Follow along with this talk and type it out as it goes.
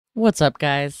What's up,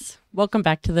 guys? Welcome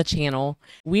back to the channel.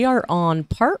 We are on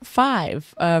part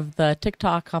 5 of the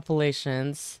TikTok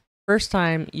compilations. First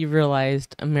time you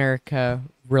realized America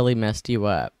really messed you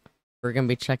up. We're going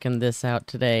to be checking this out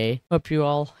today. Hope you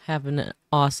all have an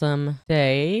awesome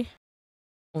day.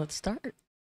 Let's start.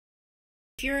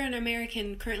 If you're an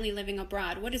American currently living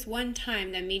abroad, what is one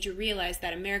time that made you realize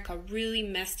that America really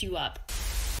messed you up?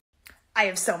 I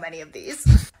have so many of these.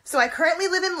 So I currently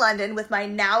live in London with my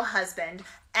now husband.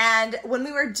 And when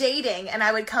we were dating and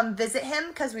I would come visit him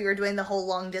because we were doing the whole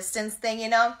long distance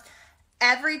thing,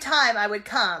 every time I would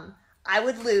come, I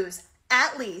would lose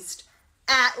at least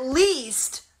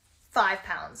 5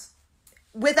 pounds.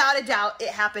 Without a doubt, it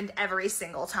happened every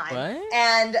single time. What?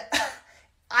 And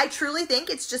I truly think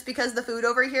it's just because the food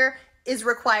over here is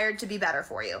required to be better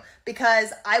for you.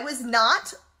 Because I was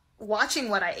not watching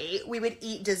what I ate. We would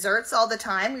eat desserts all the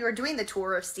time. We were doing the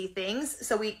touristy things,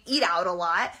 so we eat out a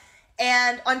lot.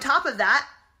 And on top of that,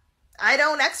 I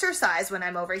don't exercise when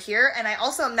I'm over here, and I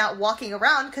also am not walking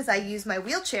around because I use my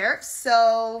wheelchair.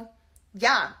 So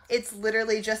yeah, it's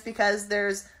literally just because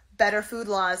there's better food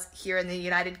laws here in the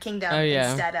United Kingdom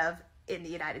instead of in the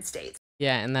United States.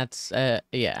 Yeah, and that's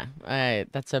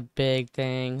that's a big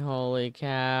thing. Holy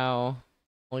cow.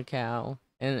 Holy cow.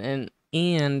 And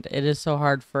it is so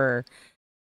hard for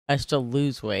us to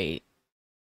lose weight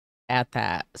at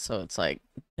that. So it's like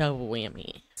double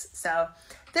whammy. So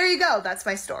there you go. That's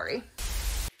my story.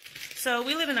 So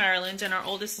we live in Ireland, and our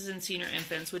oldest is in senior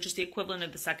infants, which is the equivalent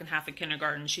of the second half of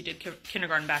kindergarten. She did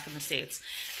kindergarten back in the States.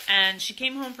 And she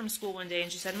came home from school one day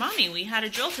and she said, "Mommy, we had a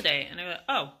drill today." And I went,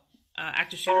 "Oh,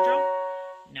 active shooter drill?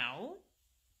 No.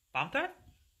 Bomb threat?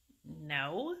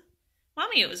 No.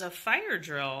 Mommy, it was a fire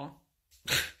drill."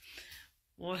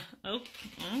 Well, oh,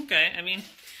 okay. I mean,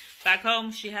 back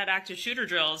home, she had active shooter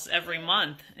drills every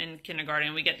month in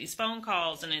kindergarten. We get these phone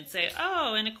calls, and it'd say,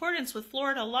 "Oh, in accordance with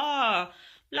Florida law,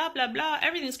 blah, blah, blah,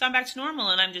 everything's gone back to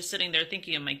normal." And I'm just sitting there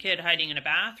thinking of my kid hiding in a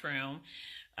bathroom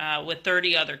with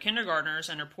 30 other kindergartners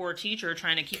and her poor teacher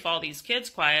trying to keep all these kids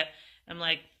quiet. I'm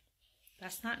like,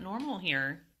 that's not normal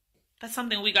here. That's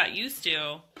something we got used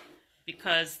to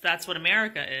because that's what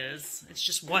America is. It's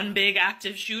just one big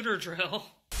active shooter drill.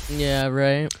 Yeah,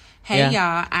 right. Hey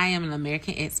y'all, I am an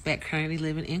American expat currently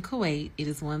living in Kuwait. It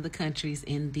is one of the countries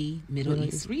in the Middle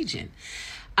East region.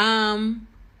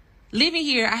 Living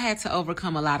here, I had to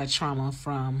overcome a lot of trauma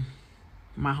from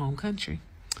my home country.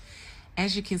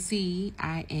 As you can see,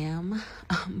 I am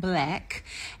black.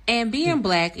 And being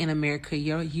black in America,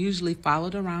 you're usually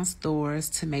followed around stores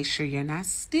to make sure you're not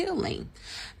stealing.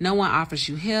 No one offers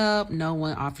you help. No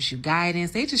one offers you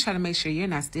guidance. They just try to make sure you're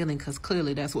not stealing because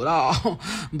clearly that's what all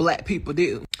black people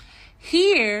do.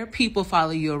 Here, people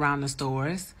follow you around the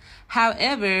stores.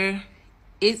 However,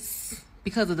 it's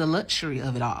because of the luxury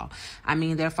of it all. I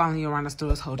mean, they're following you around the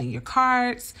stores holding your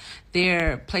carts.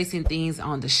 They're placing things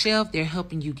on the shelf. They're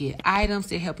helping you get items.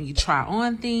 They're helping you try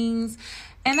on things.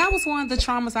 And that was one of the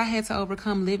traumas I had to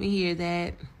overcome living here,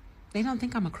 that they don't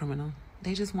think I'm a criminal.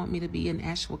 They just want me to be an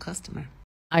actual customer.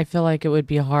 I feel like it would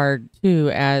be hard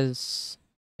too, as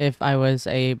if I was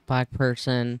a black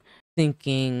person,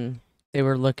 thinking they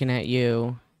were looking at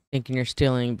you, thinking you're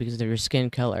stealing because of your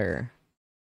skin color.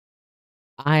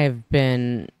 I've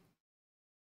been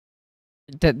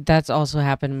that's also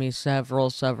happened to me several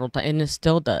times, and it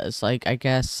still does. Like, I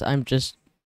guess I'm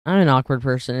an awkward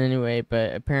person anyway,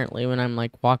 but apparently when I'm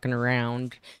like walking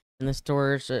around in the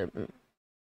stores,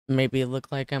 maybe it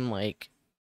look like I'm like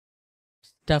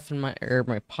stuffing my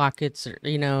pockets, or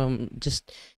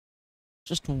just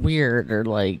weird, or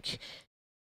like,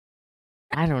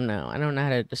 I don't know how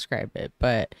to describe it,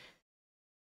 but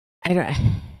I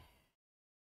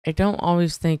don't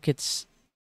always think it's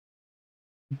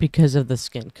because of the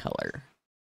skin color.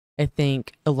 I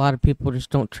think a lot of people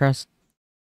just don't trust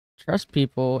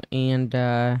people, and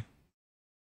it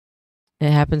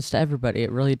happens to everybody.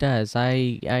 It really does.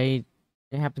 It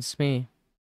happens to me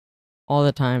all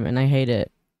the time, and I hate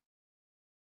it.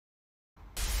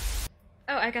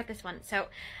 Oh, I got this one. So,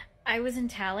 I was in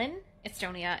Tallinn,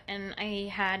 Estonia, and I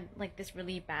had like this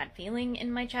really bad feeling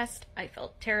in my chest. I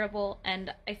felt terrible,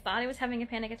 and I thought I was having a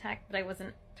panic attack, but I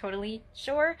wasn't totally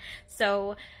sure.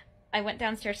 So I went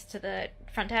downstairs to the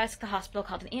front desk. The hospital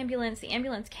called an ambulance. The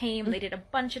ambulance came. They did a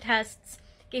bunch of tests,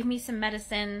 gave me some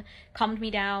medicine, calmed me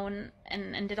down,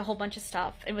 and did a whole bunch of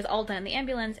stuff. It was all done in the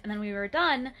ambulance, and then when we were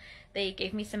done, they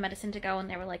gave me some medicine to go, and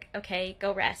they were like, "Okay,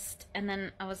 go rest." And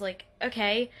then I was like,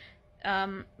 "Okay,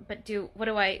 but what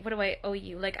do I owe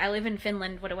you? Like, I live in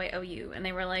Finland, what do I owe you?" And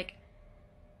they were like,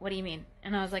 what do you mean?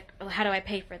 And I was like, well, how do I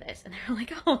pay for this? And they were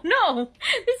like, oh no,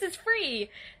 this is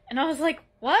free. And I was like,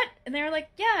 what? And they were like,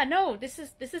 yeah, no, this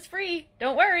is free.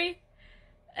 Don't worry.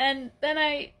 And then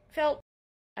I felt,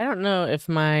 I don't know if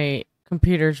my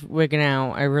computer's wigging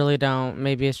out. I really don't.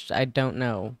 Maybe it's I don't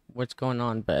know what's going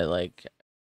on, but like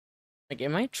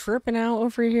am I tripping out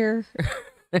over here?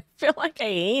 I feel like I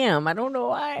am. I don't know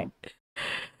why.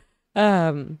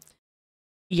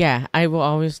 Yeah, I will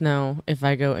always know if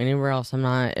I go anywhere else.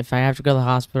 If I have to go to the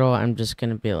hospital, I'm just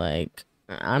gonna be like,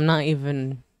 I'm not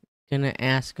even gonna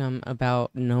ask them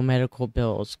about no medical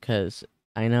bills because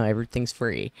I know everything's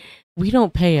free. We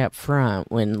don't pay up front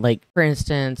when, like, for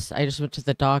instance, I just went to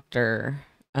the doctor,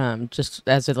 just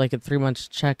as a 3 months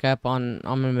checkup on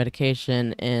my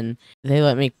medication, and they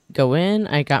let me go in.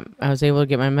 I was able to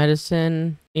get my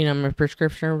medicine, my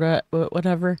prescription or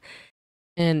whatever,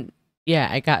 and yeah,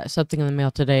 I got something in the mail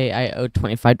today. I owed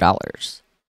 $25.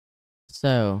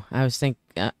 So I was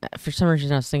for some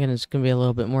reason I was thinking it's gonna be a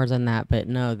little bit more than that, but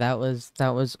no, that was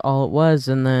all it was,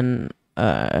 and then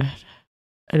I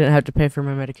didn't have to pay for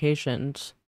my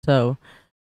medications, so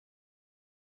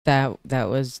that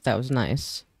was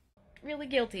nice. really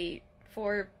guilty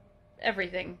for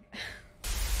everything.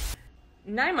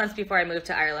 9 months before I moved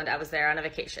to Ireland, I was there on a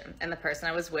vacation, and the person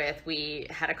I was with, we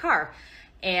had a car.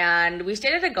 And we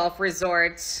stayed at a golf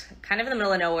resort kind of in the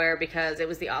middle of nowhere because it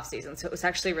was the off season, so it was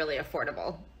actually really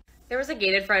affordable. There was a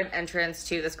gated front entrance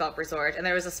to this golf resort, and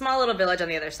there was a small little village on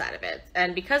the other side of it.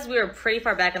 And because we were pretty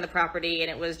far back in the property and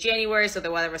it was January, so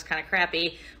the weather was kind of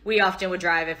crappy, we often would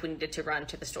drive if we needed to run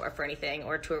to the store for anything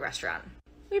or to a restaurant.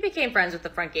 We became friends with the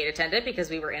front gate attendant because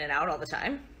we were in and out all the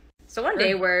time. So one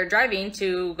day we're driving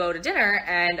to go to dinner,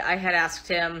 and I had asked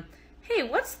him, hey,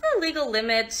 what's the legal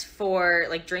limit for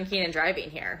drinking and driving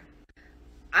here?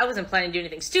 I wasn't planning to do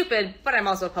anything stupid, but I'm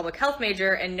also a public health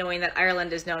major, and knowing that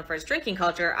Ireland is known for its drinking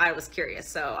culture, I was curious,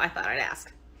 so I thought I'd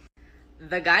ask.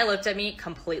 The guy looked at me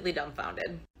completely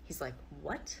dumbfounded. He's like,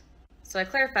 what? So I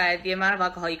clarified the amount of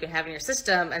alcohol you can have in your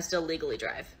system and still legally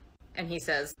drive. And he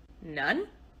says, none?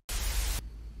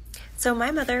 So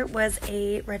my mother was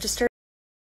a registered...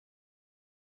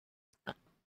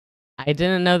 I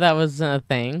didn't know that was a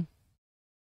thing.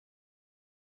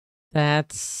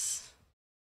 That's...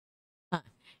 Huh.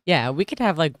 Yeah, we could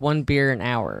have one beer an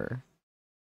hour.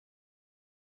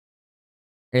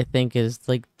 I think is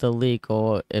the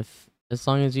legal, as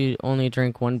long as you only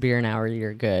drink 1 beer an hour,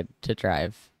 you're good to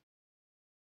drive.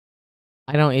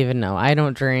 I don't even know. I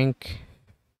don't drink,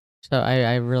 so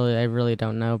I really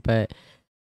don't know, but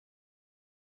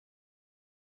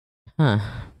huh.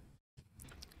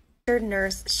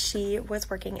 nurse. She was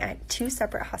working at 2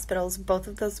 separate hospitals. Both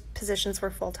of those positions were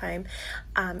full-time.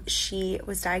 She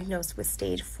was diagnosed with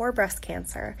stage 4 breast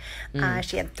cancer.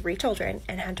 She had 3 children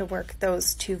and had to work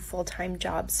those 2 full-time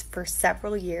jobs for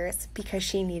several years because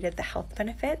she needed the health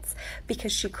benefits,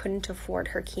 because she couldn't afford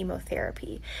her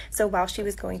chemotherapy. So while she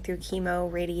was going through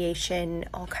chemo, radiation,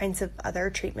 all kinds of other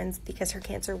treatments, because her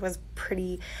cancer was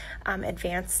pretty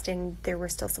advanced and there were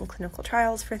still some clinical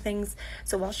trials for things.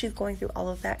 So while she was going through all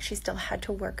of that, she still had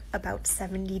to work about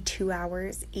 72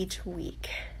 hours each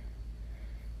week.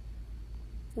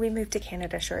 We moved to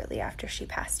Canada shortly after she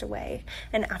passed away,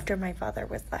 and after my father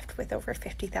was left with over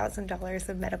 $50,000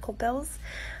 of medical bills,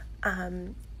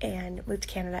 and moved to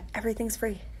Canada. Everything's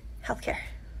free. Healthcare,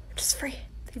 just free.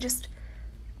 They just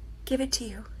give it to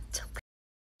you.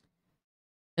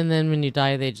 And then when you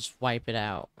die, they just wipe it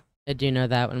out. I do know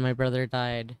that when my brother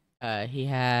died, he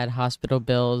had hospital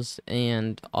bills,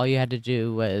 and all you had to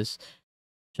do was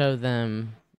show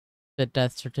them the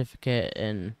death certificate,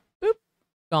 and boop,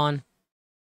 gone.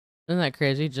 Isn't that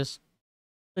crazy? Just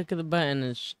click of the button,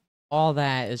 and all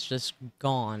that is just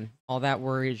gone. All that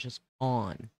worry is just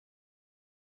gone.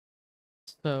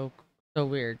 So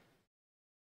weird.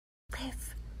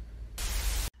 Live.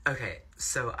 Okay,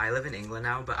 so I live in England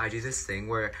now, but I do this thing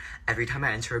where every time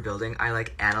I enter a building, I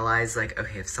analyze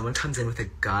okay, if someone comes in with a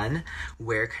gun,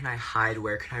 where can I hide?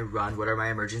 Where can I run? What are my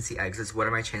emergency exits? What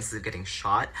are my chances of getting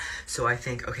shot? So I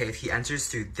think, okay, if he enters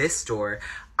through this door,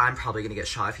 I'm probably gonna get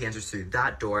shot. If he enters through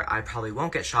that door, I probably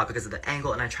won't get shot because of the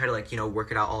angle, and I try to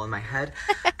work it out all in my head.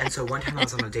 And so one time I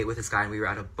was on a date with this guy, and we were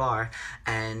at a bar,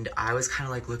 and I was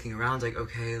kind of looking around,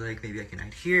 okay, maybe I can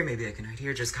hide here, maybe I can hide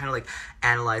here, just kind of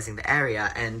analyzing the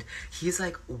area. And he's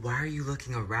like, why are you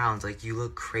looking around? You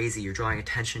look crazy, you're drawing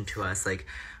attention to us,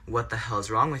 what the hell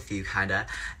is wrong with you, kinda?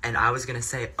 And I was gonna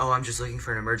say, oh, I'm just looking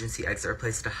for an emergency exit or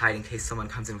place to hide in case someone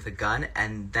comes in with a gun.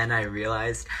 And then I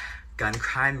realized gun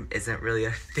crime isn't really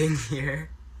a thing here.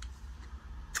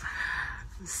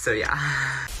 So yeah.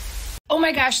 Oh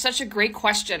my gosh, such a great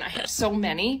question. I have so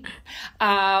many.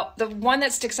 The one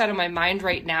that sticks out of my mind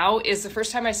right now is the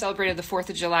first time I celebrated the 4th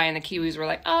of July, and the Kiwis were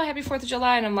like, oh, happy 4th of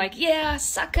July. And I'm like, yeah,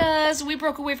 suckers. We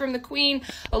broke away from the Queen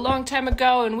a long time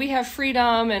ago, and we have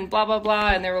freedom and blah, blah, blah.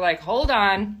 And they were like, hold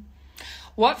on.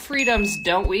 What freedoms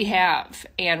don't we have?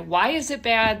 And why is it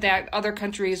bad that other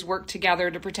countries work together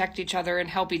to protect each other and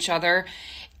help each other?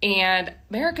 And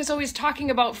America's always talking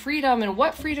about freedom, and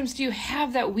what freedoms do you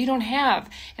have that we don't have?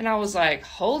 And I was like,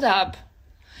 hold up.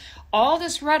 All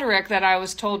this rhetoric that I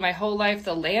was told my whole life,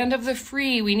 the land of the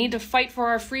free, we need to fight for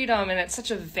our freedom, and it's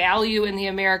such a value in the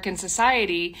American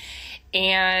society.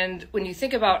 And when you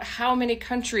think about how many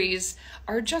countries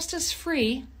are just as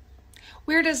free,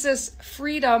 where does this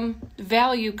freedom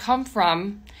value come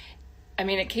from? I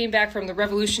mean, it came back from the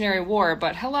Revolutionary War,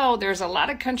 but hello, there's a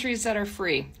lot of countries that are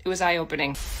free. It was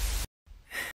eye-opening.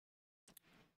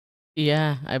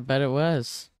 Yeah, I bet it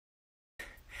was.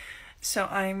 So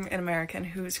I'm an American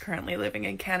who's currently living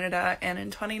in Canada, and in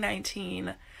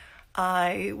 2019,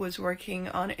 I was working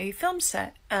on a film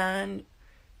set, and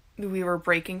we were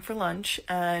breaking for lunch,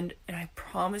 and I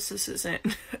promise this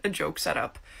isn't a joke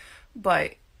setup,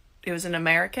 but it was an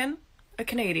American, a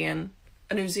Canadian,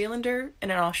 a New Zealander, and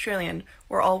an Australian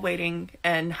were all waiting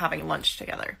and having lunch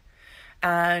together.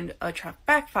 And a truck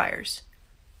backfires.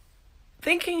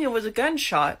 Thinking it was a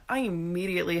gunshot, I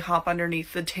immediately hop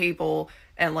underneath the table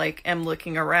and am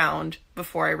looking around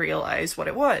before I realize what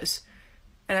it was.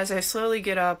 And as I slowly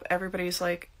get up, everybody's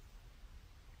like,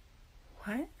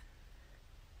 what?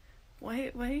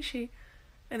 Why is she?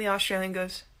 And the Australian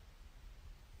goes,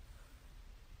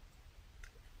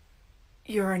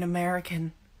 you're an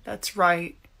American. That's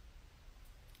right.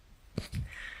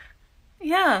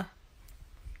 Yeah.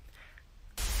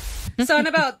 So in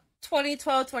about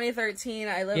 2012, 2013,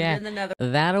 I lived in the Netherlands.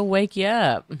 That'll wake you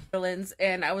up.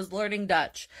 And I was learning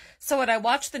Dutch. So when I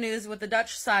watched the news with the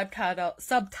Dutch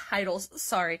subtitles,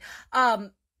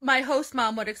 my host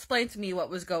mom would explain to me what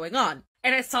was going on.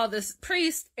 And I saw this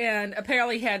priest, and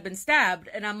apparently he had been stabbed.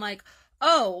 And I'm like,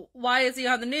 oh, why is he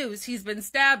on the news? He's been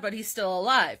stabbed, but he's still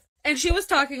alive. And she was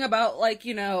talking about,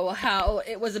 how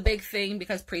it was a big thing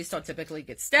because priests don't typically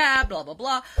get stabbed, blah, blah,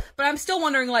 blah. But I'm still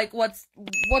wondering, what's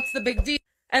the big deal?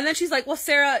 And then she's like, well,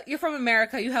 Sarah, you're from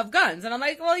America, you have guns. And I'm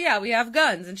like, well, yeah, we have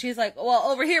guns. And she's like, well,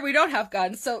 over here, we don't have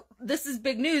guns. So this is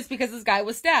big news because this guy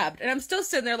was stabbed. And I'm still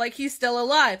sitting there like he's still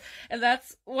alive. And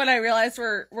that's when I realized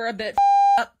we're a bit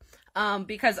up.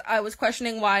 Because I was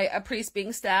questioning why a priest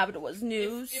being stabbed was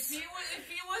news. If he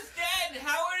was dead,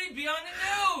 how would he be on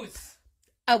the news?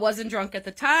 I wasn't drunk at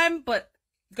the time, but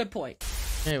good point.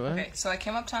 Hey, what? Okay, so I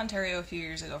came up to Ontario a few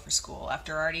years ago for school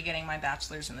after already getting my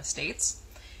bachelor's in the States.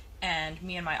 And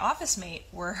me and my office mate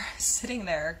were sitting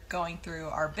there going through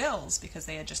our bills because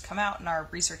they had just come out and our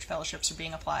research fellowships were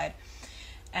being applied.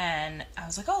 And I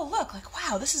was like, oh, look,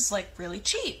 wow, this is really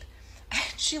cheap. And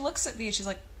she looks at me and she's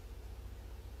like,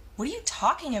 what are you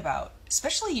talking about?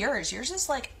 Especially yours. Yours is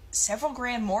several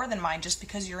grand more than mine just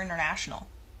because you're international.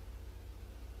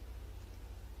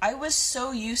 I was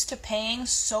so used to paying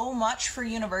so much for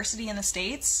university in the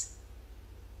States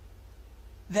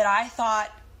that I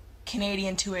thought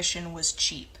Canadian tuition was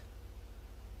cheap.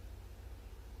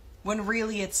 When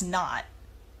really it's not.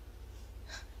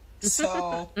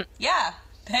 So, yeah.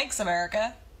 Thanks,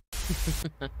 America.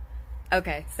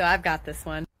 Okay, so I've got this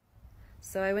one.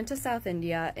 So I went to South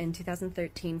India in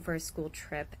 2013 for a school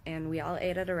trip, and we all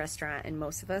ate at a restaurant, and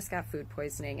most of us got food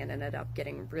poisoning and ended up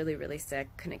getting really, really sick,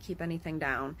 couldn't keep anything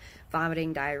down,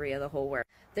 vomiting, diarrhea, the whole works.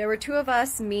 There were two of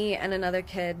us, me and another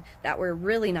kid, that were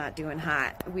really not doing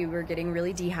hot. We were getting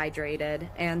really dehydrated,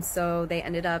 and so they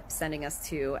ended up sending us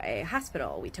to a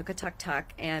hospital. We took a tuk-tuk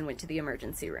and went to the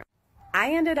emergency room.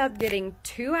 I ended up getting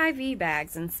 2 IV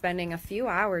bags and spending a few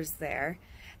hours there.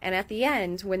 And at the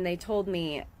end, when they told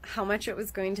me how much it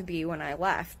was going to be when I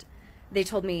left, they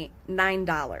told me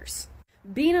 $9.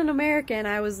 Being an American,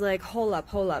 I was like, hold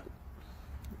up.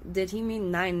 Did he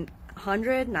mean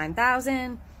 900,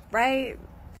 9,000, right?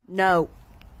 No,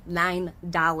 $9.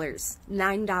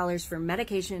 $9 for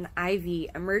medication,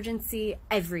 IV, emergency,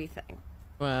 everything.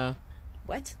 Wow.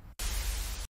 What?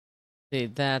 See,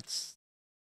 that's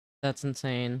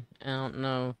insane. I don't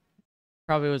know.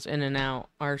 Probably was in and out.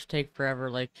 Ours take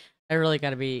forever. I really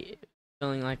got to be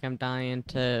feeling like I'm dying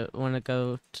to want to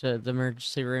go to the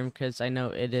emergency room because I know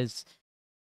it is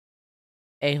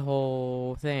a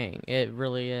whole thing. It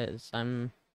really is.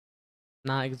 I'm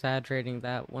not exaggerating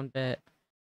that one bit.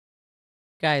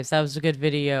 Guys, that was a good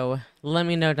video. Let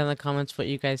me know down in the comments what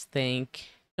you guys think.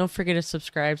 Don't forget to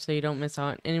subscribe so you don't miss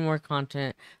out on any more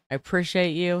content. I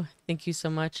appreciate you. Thank you so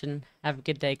much and have a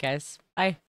good day, guys. Bye.